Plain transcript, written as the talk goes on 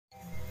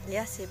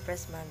Yassi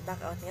Pressman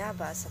back out nga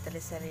ba sa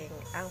teleseryeng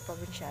Ang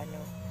Probinsyano?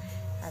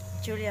 At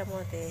Julia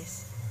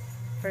Montes,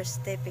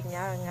 first taping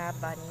nga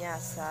ba niya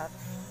sa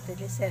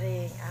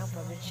teleseryeng Ang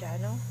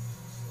Probinsyano?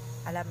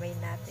 Alamin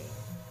natin.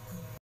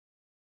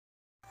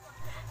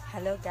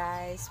 Hello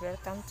guys,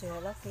 welcome to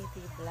Hello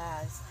Kitty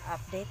Vlogs,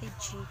 updated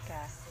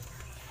chika.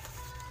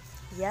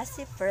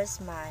 Yassi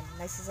Pressman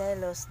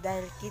nagsiselos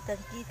dahil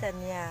kitang-kita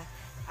niya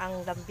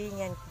ang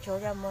lambingan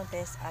Julia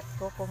Montes at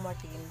Coco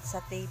Martin sa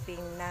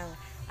taping ng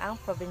Ang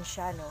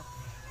Probinsyano.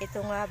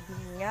 Ito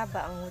nga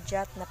ba ang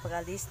hudyat na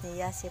pag-alis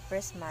ni Yassi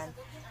Pressman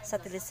sa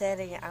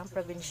teleserye Ang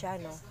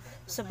Probinsyano?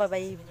 So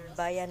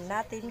babaybayan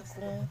natin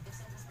kung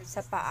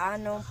sa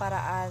paanong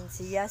paraan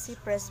si Yassi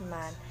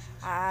Pressman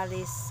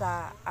aalis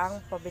sa Ang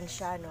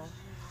Probinsyano.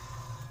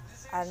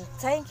 And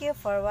thank you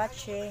for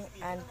watching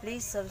and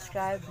please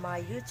subscribe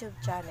my YouTube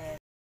channel.